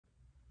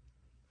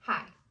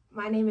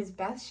My name is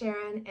Beth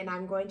Sharon, and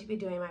I'm going to be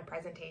doing my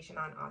presentation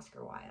on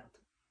Oscar Wilde.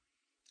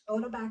 A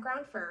little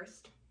background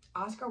first.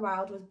 Oscar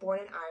Wilde was born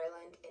in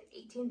Ireland in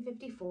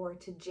 1854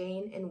 to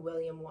Jane and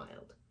William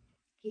Wilde.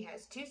 He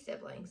has two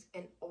siblings,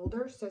 an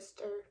older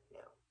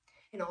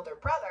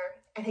brother,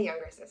 and a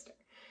younger sister.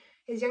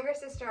 His younger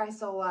sister,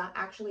 Isola,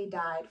 actually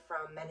died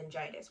from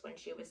meningitis when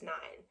she was 9,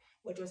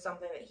 which was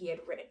something that he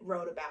had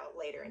wrote about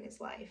later in his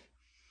life.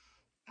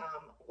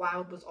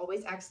 Wilde was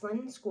always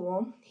excellent in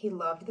school. He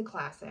loved the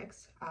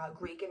classics,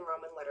 Greek and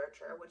Roman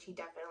literature, which he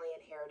definitely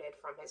inherited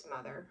from his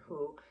mother,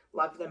 who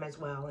loved them as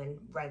well and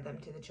read them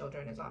to the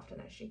children as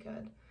often as she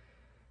could.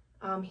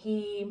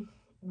 He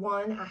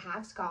won a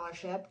half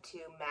scholarship to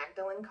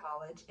Magdalen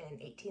College in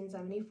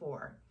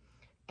 1874,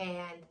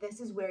 and this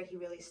is where he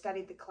really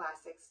studied the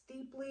classics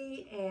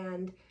deeply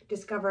and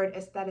discovered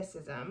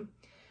aestheticism,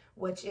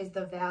 which is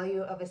the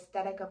value of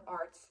aesthetic of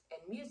arts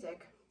and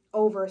music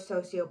over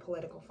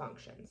socio-political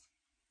functions.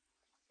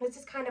 This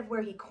is kind of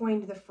where he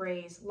coined the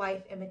phrase,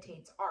 life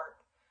imitates art,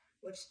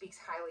 which speaks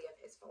highly of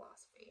his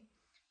philosophy.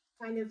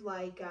 Kind of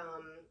like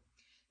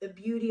the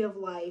beauty of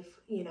life,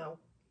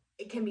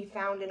 it can be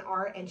found in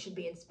art and should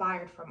be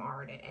inspired from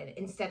art, and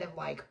instead of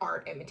like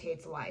art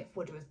imitates life,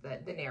 which was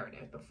the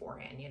narrative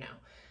beforehand.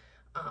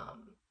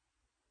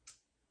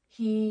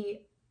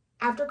 He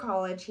After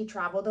college, he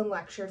traveled and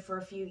lectured for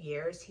a few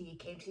years. He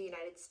came to the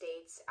United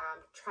States,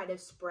 tried to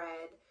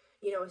spread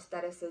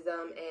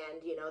aestheticism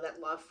and, that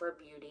love for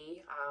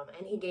beauty.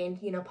 And he gained,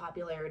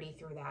 popularity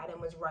through that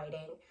and was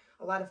writing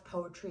a lot of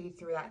poetry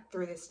through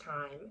this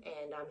time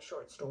and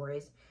short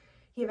stories.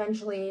 He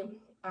eventually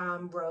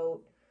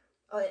wrote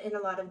in a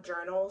lot of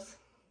journals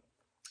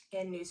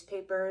and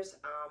newspapers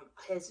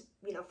his,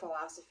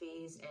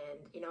 philosophies and,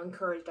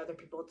 encouraged other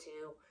people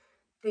to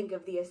think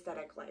of the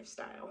aesthetic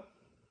lifestyle.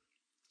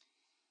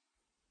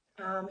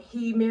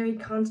 He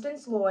married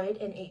Constance Lloyd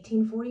in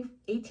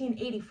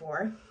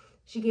 1884.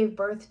 She gave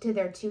birth to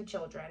their two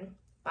children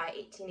by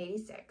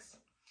 1886.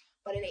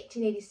 But in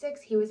 1886,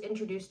 he was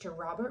introduced to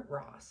Robert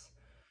Ross,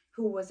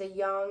 who was a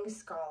young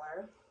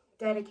scholar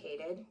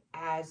dedicated,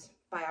 as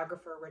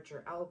biographer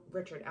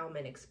Richard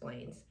Ellman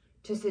explains,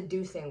 to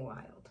seducing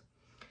Wilde.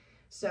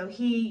 So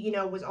he,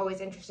 was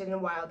always interested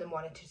in Wilde and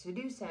wanted to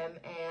seduce him,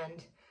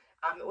 and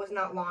it was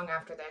not long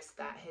after this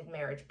that his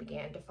marriage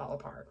began to fall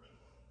apart.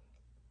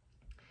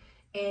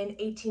 In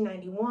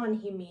 1891,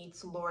 he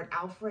meets Lord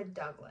Alfred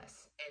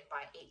Douglas, and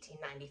by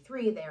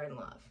 1893, they're in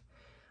love.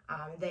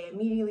 They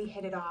immediately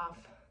hit it off.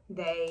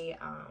 They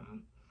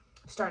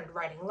started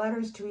writing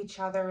letters to each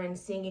other and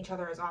seeing each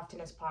other as often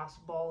as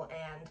possible,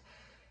 and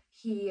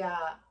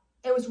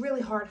it was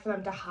really hard for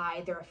them to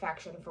hide their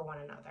affection for one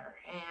another,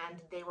 and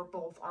they were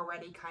both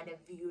already kind of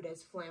viewed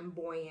as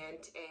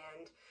flamboyant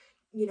and,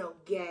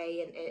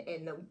 gay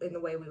in the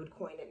way we would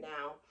coin it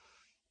now.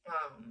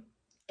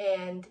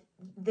 And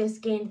this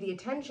gained the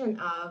attention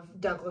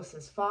of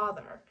Douglas's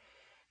father,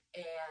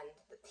 and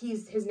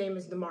his name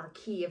is the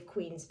Marquis of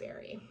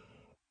Queensberry.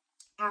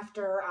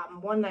 After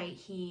one night,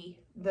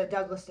 the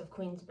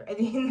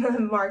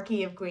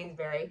Marquis of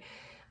Queensberry,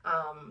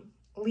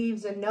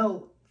 leaves a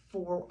note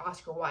for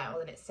Oscar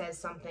Wilde, and it says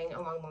something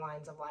along the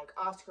lines of like,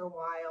 Oscar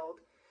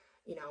Wilde,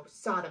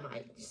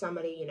 sodomite,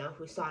 somebody,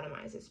 who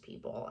sodomizes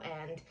people,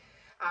 and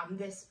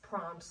this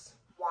prompts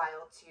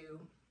Wilde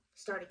to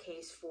start a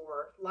case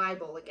for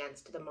libel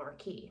against the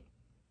Marquis.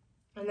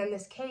 And then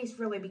this case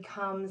really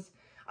becomes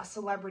a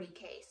celebrity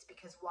case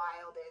because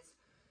Wilde is,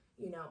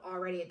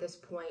 already at this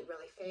point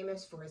really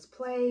famous for his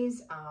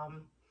plays.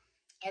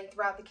 And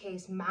throughout the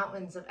case,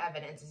 mountains of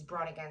evidence is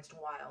brought against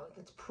Wilde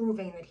that's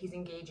proving that he's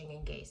engaging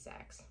in gay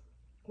sex,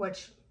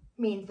 which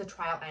means the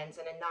trial ends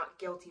in a not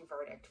guilty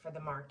verdict for the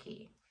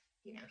Marquis.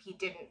 He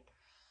didn't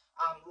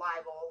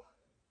libel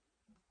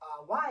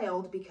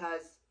Wilde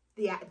because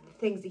the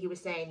things that he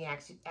was saying, the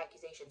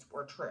accusations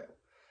were true.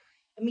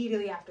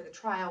 Immediately after the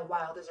trial,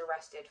 Wilde is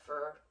arrested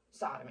for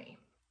sodomy.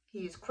 He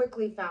is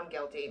quickly found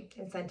guilty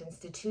and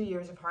sentenced to 2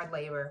 years of hard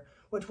labor,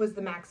 which was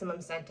the maximum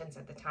sentence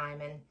at the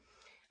time. And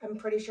I'm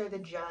pretty sure the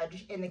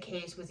judge in the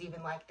case was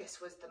even like, this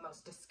was the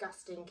most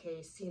disgusting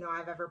case,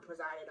 I've ever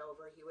presided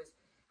over. He was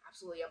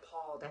absolutely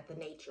appalled at the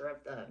nature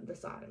of the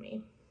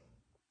sodomy.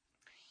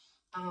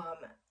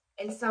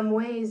 In some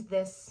ways,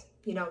 this,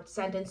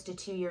 sentence to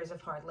 2 years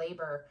of hard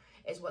labor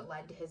is what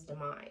led to his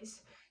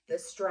demise. The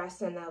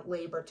stress and the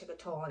labor took a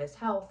toll on his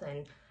health,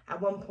 and at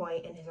one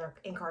point in his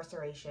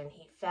incarceration,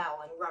 he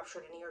fell and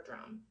ruptured an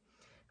eardrum,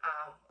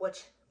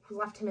 which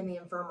left him in the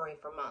infirmary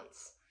for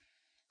months.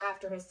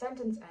 After his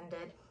sentence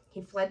ended,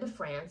 he fled to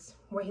France,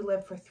 where he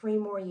lived for 3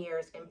 more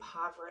years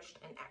impoverished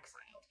and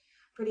exiled.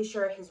 Pretty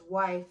sure his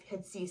wife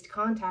had ceased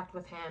contact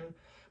with him,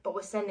 but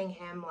was sending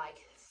him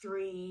like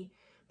 £3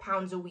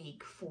 a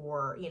week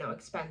for,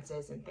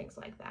 expenses and things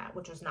like that,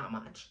 which was not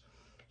much.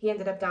 He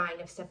ended up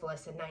dying of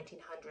syphilis in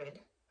 1900.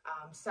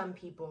 Some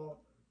people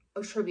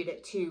attribute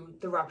it to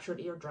the ruptured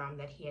eardrum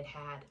that he had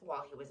had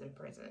while he was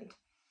imprisoned.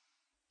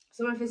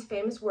 Some of his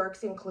famous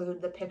works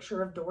include The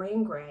Picture of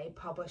Dorian Gray,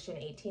 published in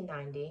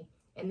 1890,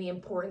 and The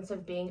Importance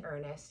of Being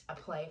Earnest, a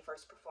play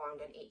first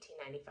performed in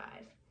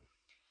 1895.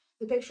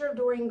 The Picture of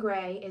Dorian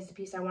Gray is the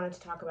piece I wanted to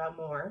talk about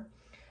more.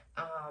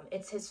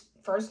 It's his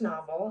first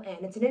novel,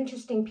 and it's an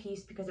interesting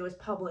piece because it was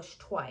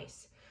published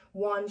twice,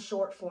 one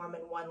short form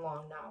and one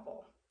long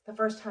novel. The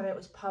first time it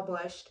was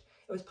published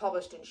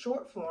in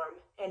short form,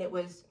 and it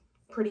was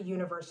pretty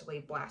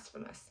universally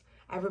blasphemous.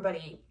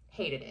 Everybody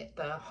hated it.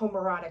 The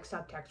homoerotic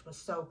subtext was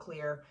so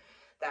clear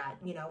that,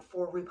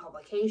 for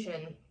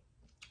republication,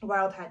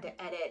 Wilde had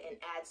to edit and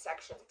add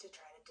sections to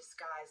try to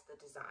disguise the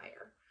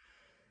desire.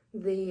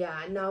 The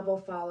novel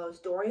follows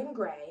Dorian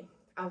Gray,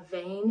 a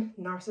vain,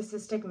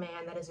 narcissistic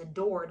man that is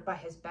adored by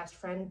his best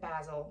friend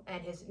Basil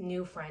and his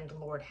new friend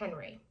Lord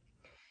Henry.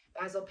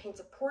 Basil paints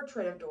a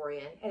portrait of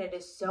Dorian, and it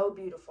is so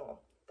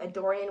beautiful that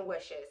Dorian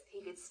wishes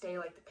he could stay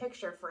like the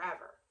picture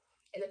forever,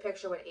 and the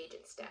picture would age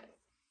instead.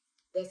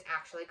 This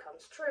actually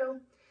comes true,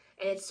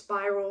 and it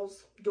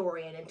spirals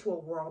Dorian into a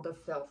world of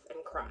filth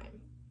and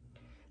crime.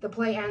 The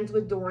play ends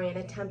with Dorian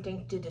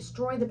attempting to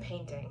destroy the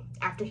painting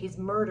after he's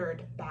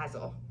murdered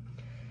Basil.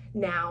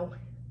 Now,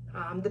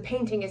 the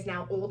painting is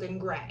now old and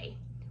gray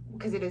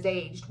because it is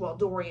aged, while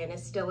Dorian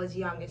is still as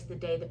young as the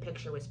day the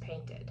picture was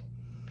painted.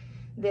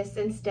 This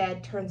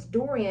instead turns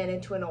Dorian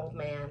into an old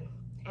man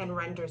and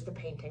renders the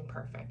painting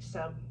perfect.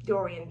 So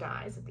Dorian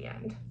dies at the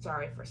end.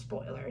 Sorry for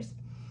spoilers.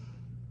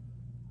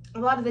 A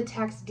lot of the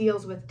text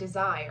deals with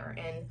desire,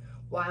 and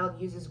Wilde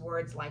uses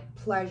words like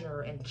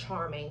pleasure and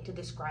charming to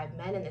describe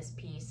men in this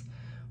piece,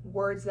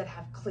 words that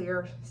have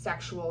clear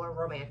sexual or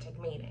romantic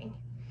meaning.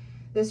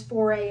 This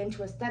foray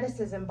into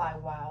aestheticism by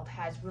Wilde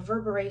has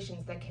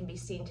reverberations that can be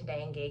seen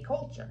today in gay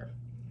culture.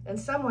 In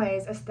some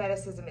ways,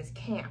 aestheticism is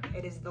camp.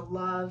 It is the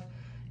love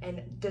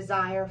and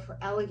desire for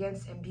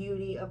elegance and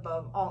beauty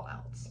above all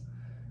else.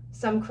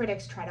 Some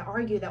critics try to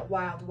argue that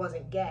Wilde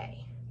wasn't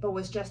gay, but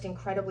was just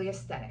incredibly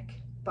aesthetic.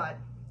 But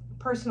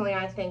personally,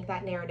 I think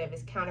that narrative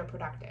is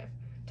counterproductive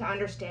to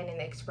understanding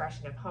the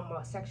expression of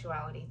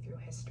homosexuality through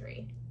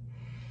history.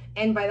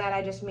 And by that,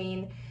 I just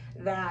mean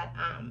that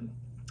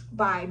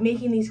by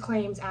making these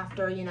claims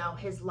after,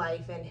 his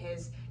life and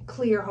his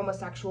clear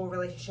homosexual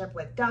relationship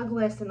with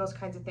Douglas and those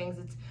kinds of things,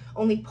 it's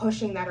only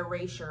pushing that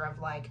erasure of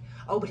like,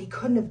 oh, but he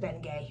couldn't have been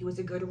gay. He was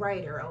a good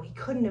writer. Oh, he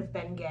couldn't have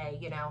been gay.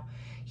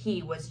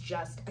 He was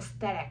just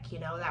aesthetic,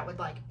 that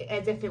would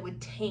as if it would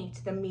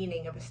taint the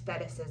meaning of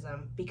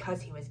aestheticism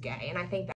because he was gay. And I think that